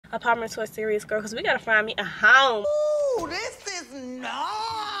apartment tour series, girl, because we gotta find me a home. Ooh, this is nice.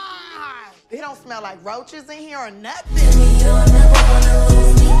 It don't smell like roaches in here or nothing. Tell me you'll never wanna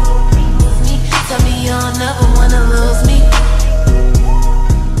lose me. Tell me you'll never wanna lose me.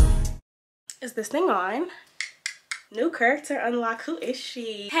 Is this thing on? New character unlock. Who is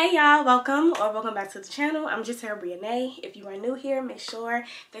she? Hey y'all, welcome back to the channel. I'm Jaterra Bria'Na. If you are new here, make sure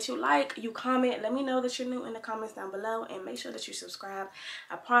that you like, you comment, let me know that you're new in the comments down below, and make sure that you subscribe.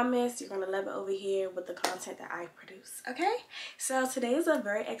 I promise you're gonna love it over here with the content that I produce. Okay, so today is a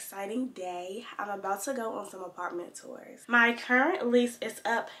very exciting day. I'm about to go on some apartment tours. My current lease is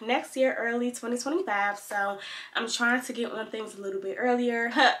up next year, early 2025, so I'm trying to get on things a little bit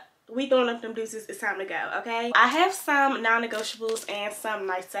earlier. We throwing up them deuces, it's time to go, okay? I have some non-negotiables and some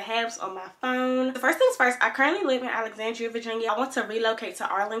nice to haves on my phone. The first things first, I currently live in Alexandria, Virginia. I want to relocate to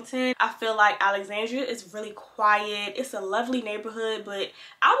Arlington. I feel like Alexandria is really quiet. It's a lovely neighborhood, but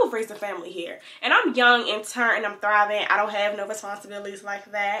I will raise a family here. And I'm young in turn and I'm thriving. I don't have no responsibilities like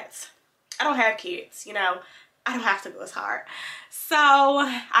that. I don't have kids, you know. I don't have to go as hard. So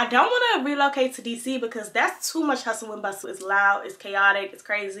I don't want to relocate to DC because that's too much hustle and bustle. It's loud, it's chaotic, it's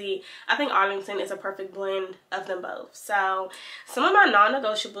crazy. I think Arlington is a perfect blend of them both. So some of my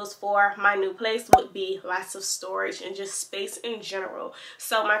non-negotiables for my new place would be lots of storage and just space in general.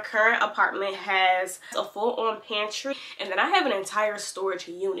 So my current apartment has a full-on pantry, and then I have an entire storage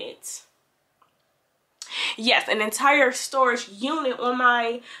unit. Yes, an entire storage unit on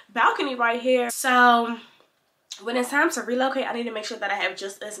my balcony right here. So when it's time to relocate, I need to make sure that I have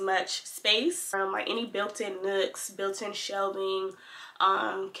just as much space. Like any built-in nooks, built-in shelving,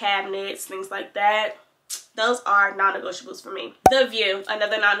 cabinets, things like that. Those are non-negotiables for me. The view,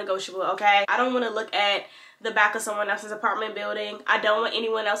 another non-negotiable, okay? I don't want to look at the back of someone else's apartment building. I don't want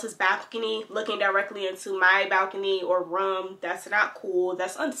anyone else's balcony looking directly into my balcony or room. That's not cool.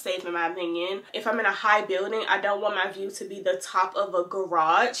 That's unsafe in my opinion. If I'm in a high building, I don't want my view to be the top of a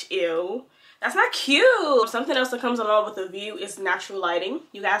garage. Ew. That's not cute. Something else that comes along with the view is natural lighting.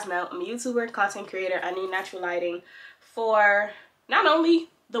 You guys know I'm a YouTuber, content creator. I need natural lighting for not only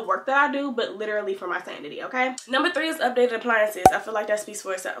the work that I do, but literally for my sanity, okay? Number 3 is updated appliances. I feel like that speaks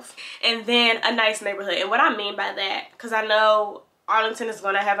for itself. And then a nice neighborhood. And what I mean by that, because I know Arlington is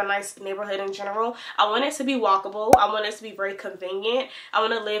going to have a nice neighborhood in general. I want it to be walkable. I want it to be very convenient. I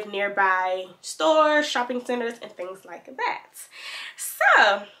want to live nearby stores, shopping centers, and things like that.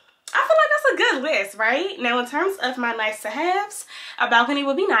 So I feel like that's a good list, right? Now, in terms of my nice to haves, a balcony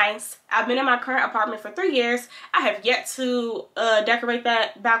would be nice. I've been in my current apartment for 3 years. I have yet to decorate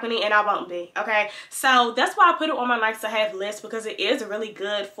that balcony, and I won't be, okay? So that's why I put it on my nice to have list, because it is really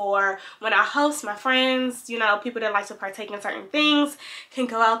good for when I host my friends, you know, people that like to partake in certain things can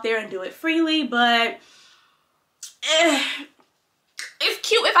go out there and do it freely. But it's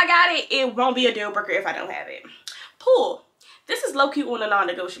cute if I got it. It won't be a deal breaker if I don't have it. Pool. This is low-key on the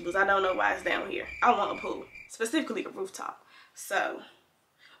non-negotiables. I don't know why it's down here. I want a pool, specifically a rooftop. So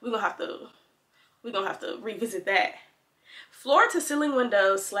we're gonna have to revisit that. Floor to ceiling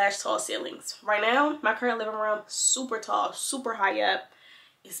windows / tall ceilings. Right now, my current living room, super tall, super high up.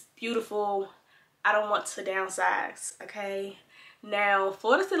 It's beautiful. I don't want to downsize, okay? Now,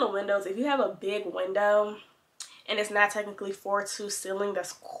 floor to ceiling windows, if you have a big window and it's not technically floor to ceiling,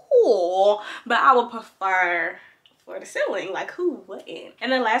 that's cool, but I would prefer for the ceiling. Like, who wouldn't?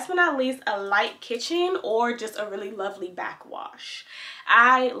 And then last but not least, a light kitchen or just a really lovely backwash.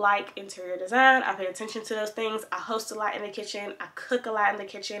 I like interior design. I pay attention to those things. I host a lot in the kitchen. I cook a lot in the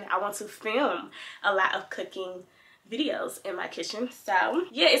kitchen. I want to film a lot of cooking videos in my kitchen. So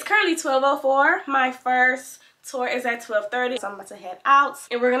yeah, it's currently 12:04. My first tour is at 12:30, so I'm about to head out,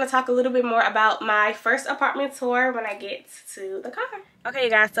 and we're gonna talk a little bit more about my first apartment tour when I get to the car. Okay, you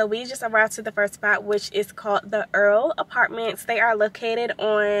guys, so we just arrived to the first spot, which is called the Earl Apartments. They are located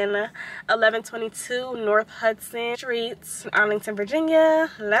on 1122 North Hudson Street, Arlington, Virginia.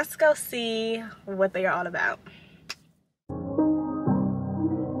 Let's go see what they are all about.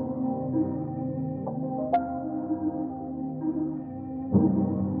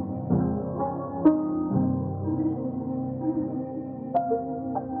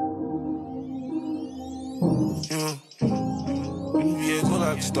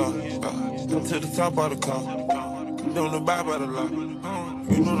 Come to the top of the car. Don't abide by the law.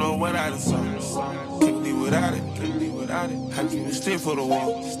 You don't know what I done saw. Can't live without it. I keep it stick for the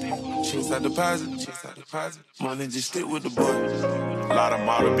wall. Chase out deposit. Money just stick with the boy. A lot of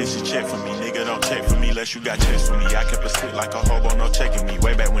model bitches check for me. Nigga don't check for me unless you got checks for me. I kept a stick like a hobo, no checking me.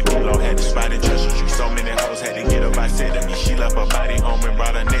 Way back when Kilo had the spot and trust you. So many hoes had to get up, I said to me. She left her body home and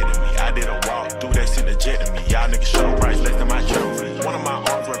brought her net to me. I did a walk, threw that shit to jet to me. Y'all niggas show price less than my trophy. One of my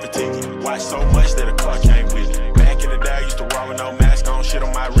arms worth a ticket. Watch so much that a car came with it. Back in the day, I used to walk with no mask on. Shit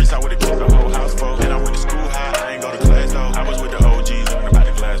on my wrist, I would've killed the whole house for. And I went to school high, I ain't go to class though. I was with the OGs, learning about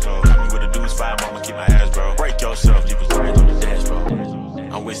the glass though. Coming with a deuce 5, mama keep my ass, bro. Break yourself, leave his brains on the dash, bro.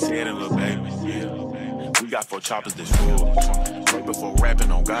 I'm with Sid and Lil Baby, yeah. We got 4 choppers this full. Right before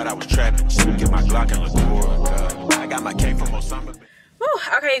rapping, on God, I was trapping. Still get my Glock and liqueur. I got my cake from Osama.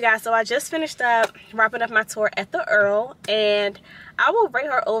 Okay, you guys, so I just finished up wrapping up my tour at the Earl, and I will rate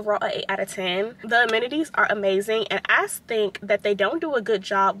her overall an 8 out of 10. The amenities are amazing, and I think that they don't do a good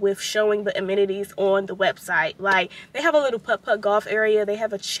job with showing the amenities on the website. Like, they have a little putt-putt golf area, they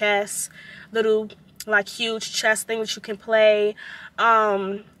have a chess, little like huge chess thing that you can play.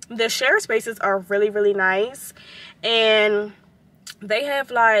 The shared spaces are really nice, and they have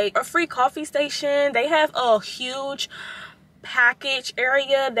like a free coffee station. They have a huge package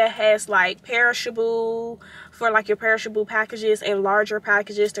area that has like perishable for like your perishable packages, and larger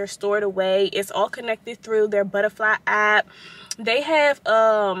packages, they're stored away. It's all connected through their Butterfly app. They have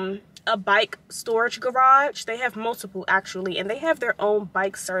a bike storage garage. They have multiple actually, and they have their own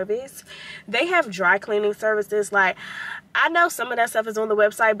bike service. They have dry cleaning services. Like, I know some of that stuff is on the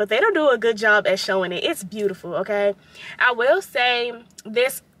website, but they don't do a good job at showing it. It's beautiful, okay? I will say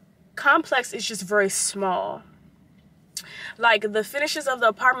this complex is just very small. Like, the finishes of the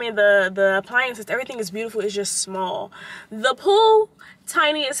apartment, the appliances, everything is beautiful. It's just small. The pool,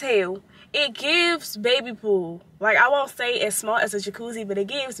 tiny as hell. It gives baby pool. Like, I won't say as small as a jacuzzi, but it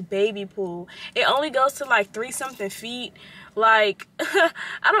gives baby pool. It only goes to like 3-something feet. Like, I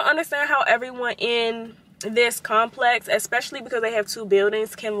don't understand how everyone in this complex, especially because they have 2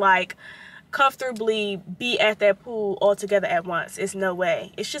 buildings, can like comfortably be at that pool all together at once. It's no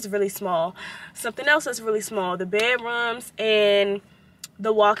way. It's just really small. Something else that's really small, the bedrooms and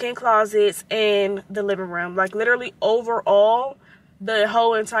the walk-in closets and the living room. Like, literally overall, the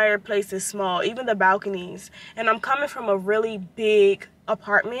whole entire place is small, even the balconies. And I'm coming from a really big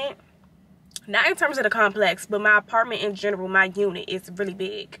apartment, not in terms of the complex, but my apartment in general, my unit is really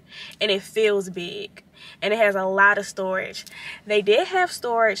big, and it feels big, and it has a lot of storage. They did have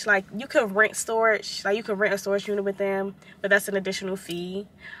storage, like you could rent storage, like you could rent a storage unit with them, but that's an additional fee.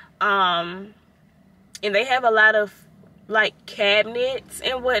 And they have a lot of like cabinets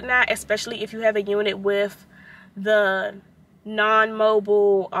and whatnot, especially if you have a unit with the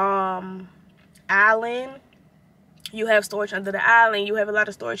non-mobile island. You have storage under the island. You have a lot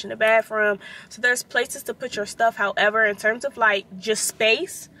of storage in the bathroom. So there's places to put your stuff. However, in terms of like just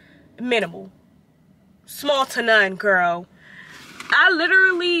space, minimal. Small to none, girl. I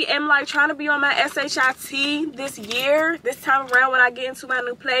literally am like trying to be on my SHIT this year, this time around when I get into my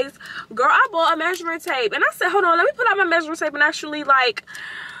new place. Girl, I bought a measuring tape, and I said, hold on, let me put out my measuring tape and actually like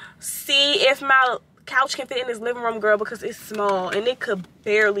see if my couch can fit in this living room, girl, because it's small and it could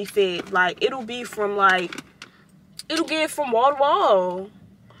barely fit. Like, it'll be from like, it'll get from wall to wall,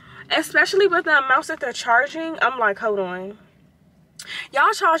 especially with the amounts that they're charging. I'm like, hold on,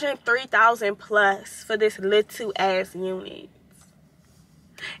 y'all charging $3,000 plus for this little ass unit.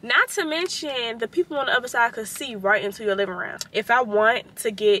 Not to mention, the people on the other side could see right into your living room. If I want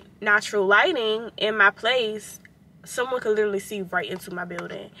to get natural lighting in my place, someone could literally see right into my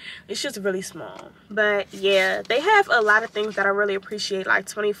building. It's just really small. But yeah, they have a lot of things that I really appreciate, like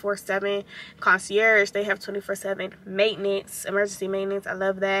 24/7 concierge. They have 24/7 maintenance, emergency maintenance. I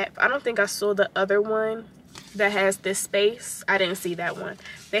love that. I don't think I saw the other one that has this space. I didn't see that one.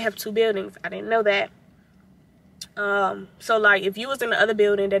 They have 2 buildings. I didn't know that. So like, if you was in the other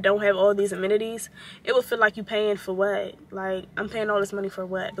building that don't have all these amenities, it would feel like you paying for what? Like, I'm paying all this money for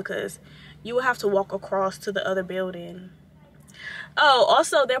what? Because you will have to walk across to the other building. Oh,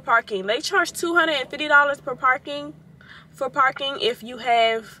 also their parking. They charge $250 per parking if you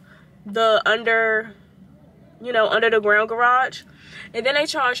have the under the ground garage. And then they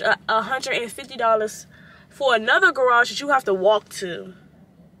charge $150 for another garage that you have to walk to.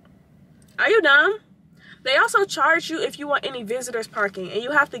 Are you dumb? They also charge you if you want any visitors parking, and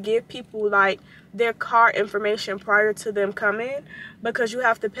you have to give people like their car information prior to them coming, because you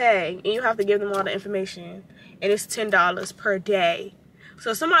have to pay and you have to give them all the information, and it's $10 per day.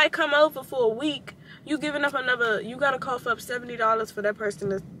 So if somebody come over for a week, you giving up you gotta cough up $70 for that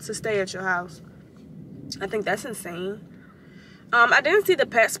person to stay at your house. I think that's insane. I didn't see the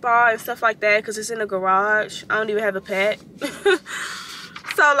pet spa and stuff like that because it's in the garage. I don't even have a pet.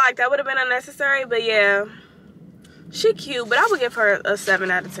 So like, that would have been unnecessary. But yeah, she cute, but I would give her a 7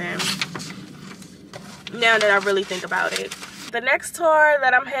 out of 10 now that I really think about it. The next tour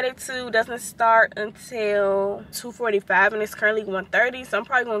that I'm headed to doesn't start until 2:45, and it's currently 1:30, so I'm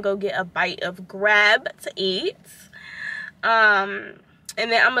probably gonna go get a bite of grab to eat.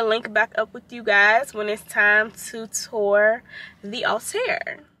 And then I'm gonna link back up with you guys when it's time to tour the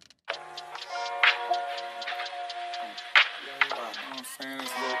Altair.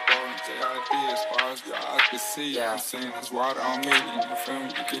 Yeah. I'm saying this water on me, you feel me?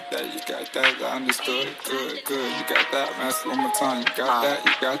 You get that, you got that, I understood it, good. You got that, master on my tongue, you got that,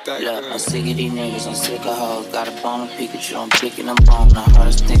 you got that, look, good. I'm sick of these niggas, I'm sick of hoes, got a bone of Pikachu, I'm picking them on, the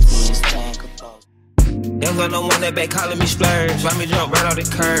hardest thing for me is staying composed. Young got no one that back calling me splurge, why me jump right off the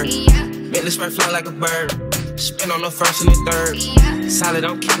curb, make the spread fly like a bird, spin on the first and the third, solid,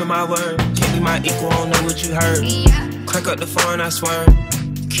 I'm keeping my word, can't be my equal, I don't know what you heard, crack up the phone, I swear,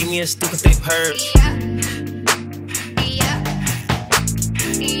 keep me a stick of thick purge.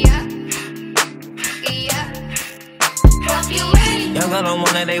 Young, I don't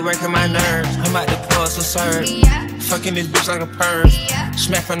want that, they working my nerves. I'm about to pull some serve. Fucking this bitch like a perm.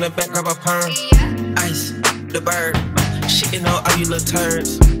 Smack from the back, grab a perm. Ice, the bird. Shitting on all you little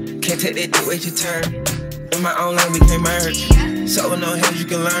turds. Can't take that dick, wait your turn. In my own lane, we can't merge. So with no hands, you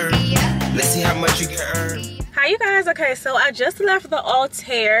can learn. Let's see how much you can earn. Hi, you guys. Okay, so I just left the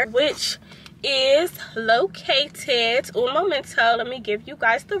Altair, which is located un momento. Let me give you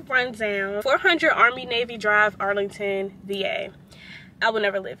guys the rundown. 400 Army Navy Drive, Arlington, VA. I would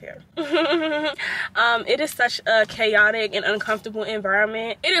never live here. It is such a chaotic and uncomfortable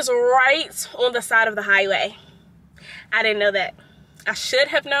environment. It is right on the side of the highway. I didn't know that. I should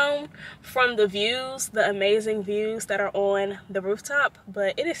have known from the views, the amazing views that are on the rooftop,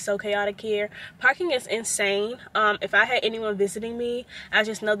 but it is so chaotic here. Parking is insane. If I had anyone visiting me, I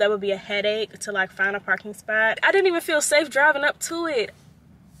just know that would be a headache to like find a parking spot. I didn't even feel safe driving up to it.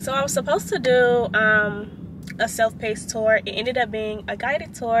 So I was supposed to do a self-paced tour. It ended up being a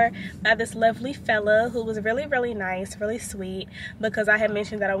guided tour by this lovely fella who was really, really nice, really sweet, because I had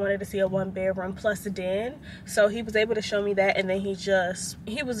mentioned that I wanted to see a 1-bedroom plus a den. So he was able to show me that, and then he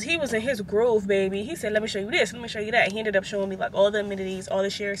was in his groove, baby. He said, let me show you this, let me show you that. He ended up showing me like all the amenities, all the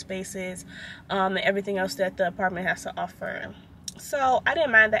shared spaces, and everything else that the apartment has to offer. So I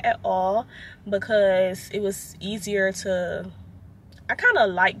didn't mind that at all, because it was easier to, I kind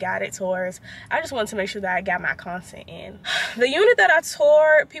of like guided tours. I just wanted to make sure that I got my content in. The unit that I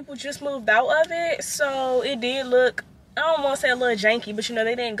toured, people just moved out of it, so it did look, I don't want to say a little janky, but you know,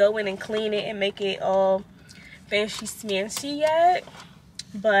 they didn't go in and clean it and make it all fancy smancy yet.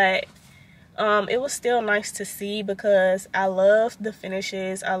 But it was still nice to see, because I loved the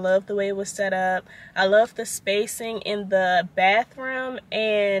finishes. I loved the way it was set up. I loved the spacing in the bathroom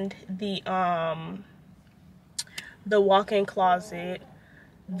and the walk-in closet.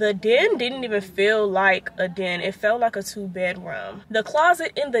 The den didn't even feel like a den. It felt like a 2-bedroom. The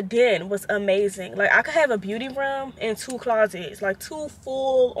closet in the den was amazing. Like, I could have a beauty room and 2 closets, like 2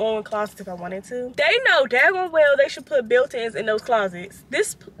 full-on closets if I wanted to. They know daggone well they should put built-ins in those closets.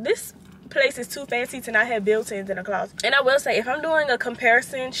 This place is too fancy to not have built-ins in a closet. And I will say, if I'm doing a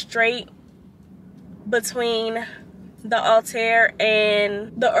comparison straight between the Altair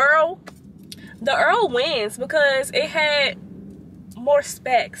and the Earl wins, because it had more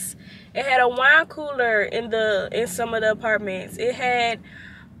specs. It had a wine cooler in some of the apartments. It had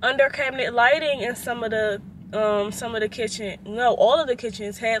under cabinet lighting in some of the kitchen. No, all of the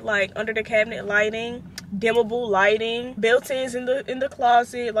kitchens had like under the cabinet lighting, dimmable lighting, built-ins in the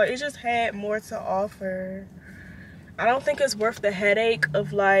closet. Like, it just had more to offer. I don't think it's worth the headache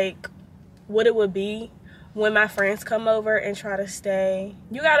of like what it would be when my friends come over and try to stay.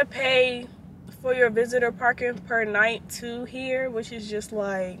 You gotta pay for your visitor parking per night too here, which is just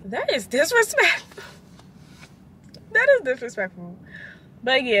like, that is disrespectful. That is disrespectful.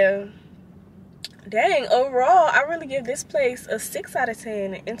 But yeah, dang, overall I really give this place a 6 out of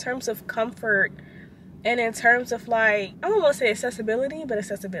 10 in terms of comfort and in terms of like, I don't want to say accessibility, but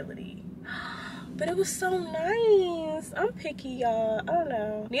accessibility. But it was so nice. I'm picky, y'all. I don't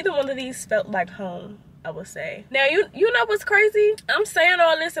know, neither one of these felt like home, I would say. Now, you know what's crazy? I'm saying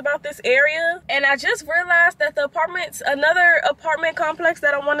all this about this area, and I just realized that the apartments, another apartment complex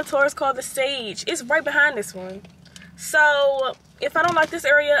that I want to tour is called The Sage. It's right behind this one. So if I don't like this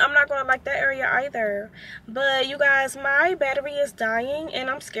area, I'm not going to like that area either. But you guys, my battery is dying, and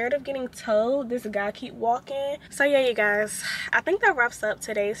I'm scared of getting towed. This guy keep walking. So yeah, you guys, I think that wraps up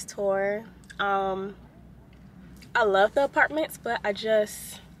today's tour. I love the apartments, but I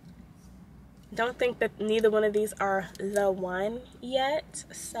don't think that neither one of these are the one yet,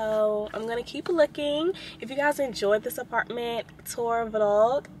 so I'm gonna keep looking. If you guys enjoyed this apartment tour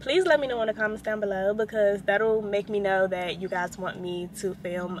vlog, please let me know in the comments down below, because that'll make me know that you guys want me to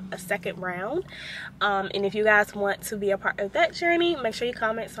film a second round. And if you guys want to be a part of that journey, make sure you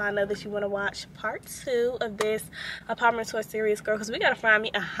comment so I know that you want to watch part 2 of this apartment tour series, girl, because we gotta find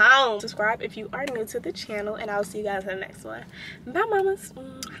me a home. Subscribe if you are new to the channel, and I'll see you guys in the next one. Bye, mamas. Tell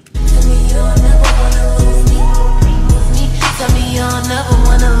me you'll never wanna lose me. Tell me you'll never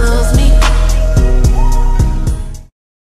wanna lose me.